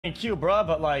Q, bro,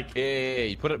 but like.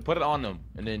 Yeah, put it on them,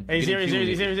 and then. Hey, he's here.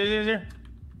 He's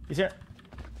here.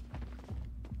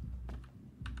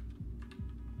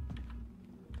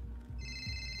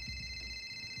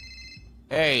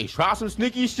 Hey, try some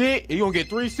sneaky shit, and you gonna get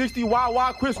 360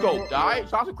 wild Crisco, alright?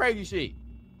 Try some crazy shit.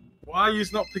 Why are you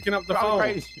not picking up the Try some phone?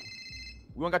 crazy shit.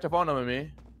 We don't got your phone number,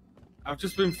 man. I've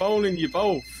just been phoning you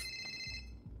both.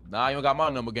 Nah, you don't got my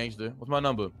number, gangster. What's my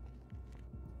number?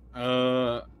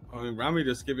 I mean, Rami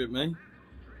just give it me.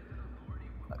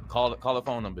 Call the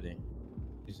phone number then.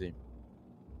 You see.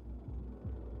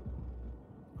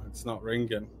 It's not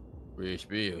ringing. Rich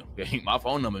Bill. Ain't my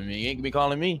phone number, man. You ain't gonna be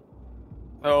calling me.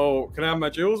 Oh, can I have my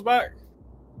jewels back?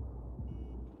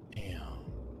 Damn.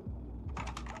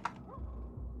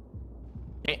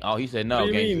 Oh, he said no.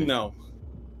 What do you mean no?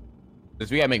 Cause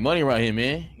we gotta make money around here,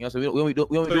 man. You know, so we don't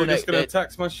So doing you're just that. gonna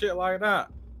tax my shit like that?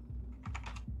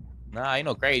 Nah, ain't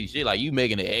no crazy shit. Like you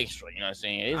making it extra. You know what I'm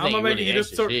saying? I'm gonna make it. You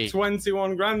just took shit.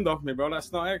 21 grand off me, bro.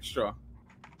 That's not extra.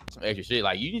 Some extra shit.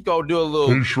 Like you just go do a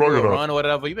little run or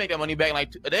whatever. You make that money back in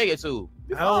like a day or two.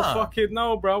 Hell fucking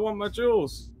no, bro. I want my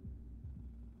jewels.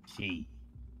 Gee.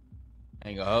 I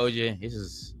ain't gonna hold you. This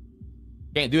is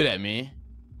can't do that, man.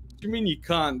 What do you mean you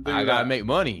can't do that? I gotta make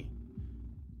money.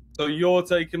 So you're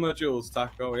taking my jewels,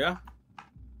 Taco, yeah?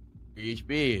 Rich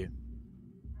Bill.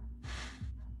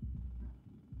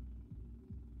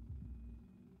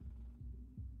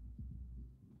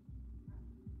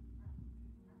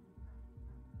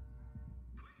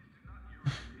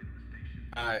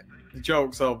 Alright, the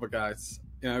joke's over, guys.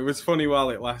 You know, it was funny while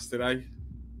it lasted, eh?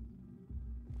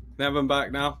 Never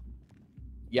back now.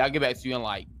 Yeah, I'll get back to you in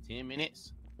like 10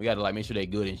 minutes. We gotta like make sure they're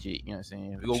good and shit. You know what I'm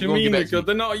saying? What do you mean they're good?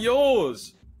 They're not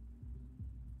yours.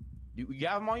 You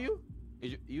got them on you?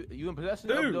 You in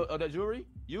possession of that jewelry?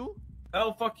 You?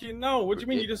 Hell fucking no. What do you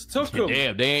mean you just took them?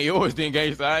 Damn, they ain't yours then,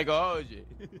 gangsta. I ain't gonna hold you.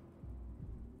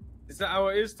 Is that how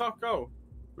it is, Taco?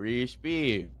 Rich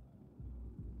Bill.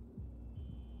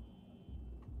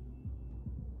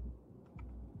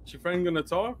 Is your friend gonna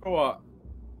talk or what?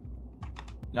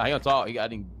 Nah, he don't talk. I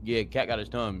think cat got his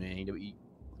tongue, man. He,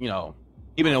 you know,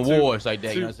 even in wars like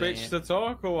that. You know what I'm saying? Bitch to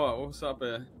talk or what? What's up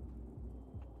here?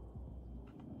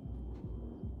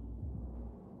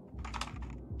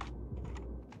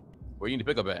 Where you need to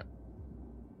pick up at?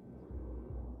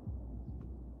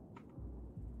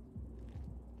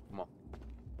 Come on.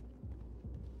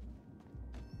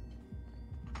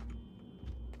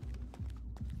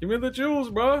 Give me the jewels,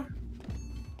 bro.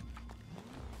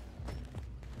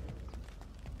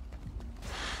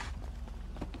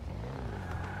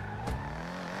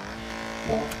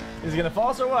 Is he gonna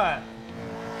false or what?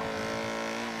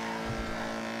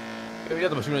 If he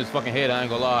doesn't shoot in his fucking head, I ain't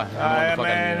gonna lie.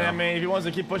 Man, I mean, if he wants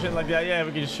to keep pushing like that, yeah,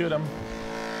 we can just shoot him.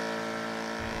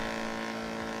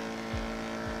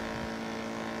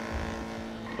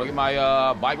 Look at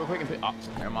my bike real quick and pick. Oh,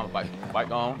 never mind, bike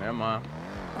gone. Never mind.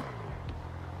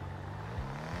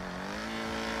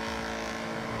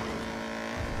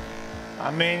 I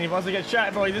mean, he wants to get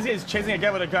shot, bro. This guy's chasing a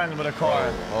guy with a gun with a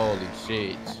car. Oh, holy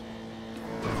shit.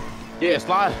 Yeah,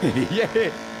 slide. Yeah.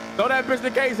 Throw that bitch in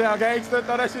the case out, gangster.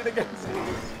 Throw that shit in the case.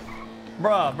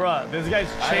 Bruh, this guy's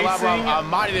chasing I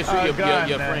might have shoot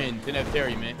your man. friend, Tenef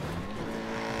Terry, man.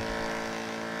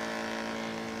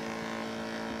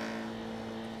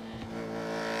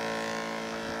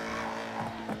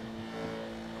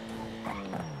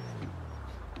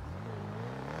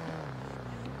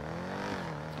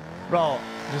 Bro,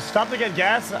 just stop to get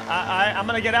gas. I'm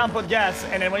gonna get out and put gas,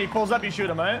 and then when he pulls up, you shoot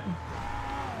him, right?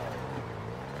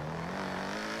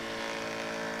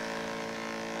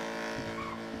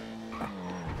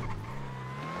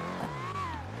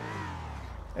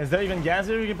 Is there even gas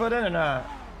here we can put in or not?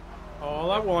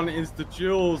 All I want is the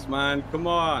jewels, man. Come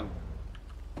on.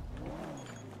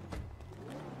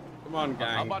 Come on,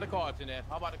 gang. How about the car, Tenef?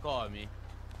 How about the car, me?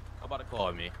 How about the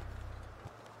car, me?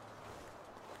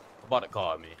 How about the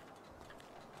car, me?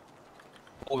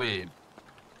 Over here.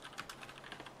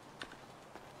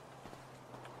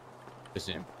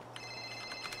 Listen.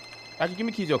 Actually, give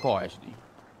me keys to your car, actually.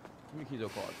 Give me keys to your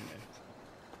car, Tenef.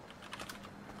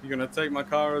 You gonna take my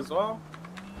car as well?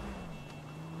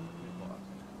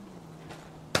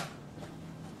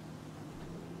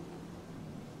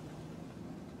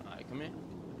 Alright, come in.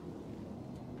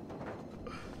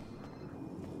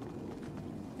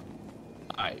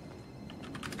 Alright.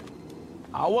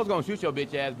 I was gonna shoot your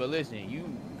bitch ass, but listen,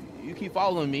 you keep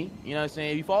following me. You know what I'm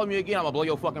saying? If you follow me again, I'm gonna blow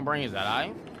your fucking brains out,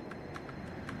 alright?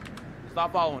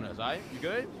 Stop following us, alright? You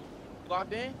good?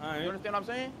 Locked in? All right. You understand what I'm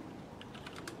saying?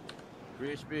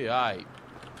 Rich Bill, alright. Get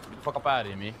the fuck up out of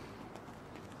here, man.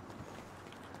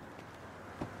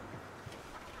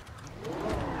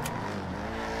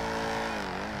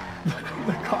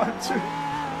 The car too.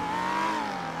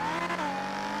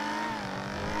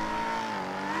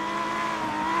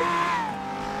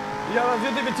 Yo, let's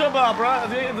get the turbo out, bro.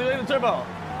 Let's get the turbo.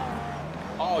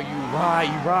 Oh, you right.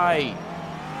 All right.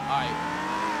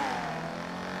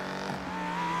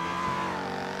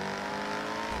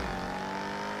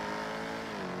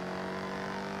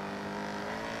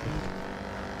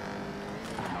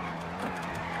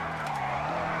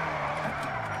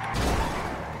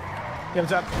 Yeah,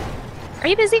 what's up? Are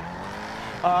you busy?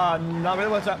 Not really.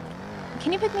 What's up?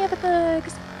 Can you pick me up at the...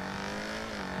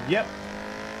 Yep.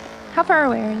 How far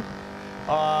away are you?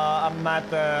 I'm at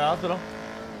the hospital.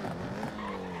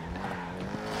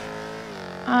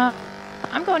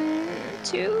 I'm going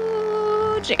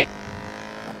to jail.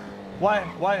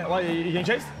 Why? You getting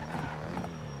chased?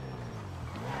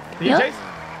 You Yep. getting chased?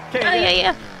 Okay. Oh,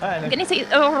 yeah. Alright, I'm gonna say...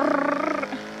 Oh.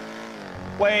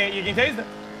 wait, you getting tased?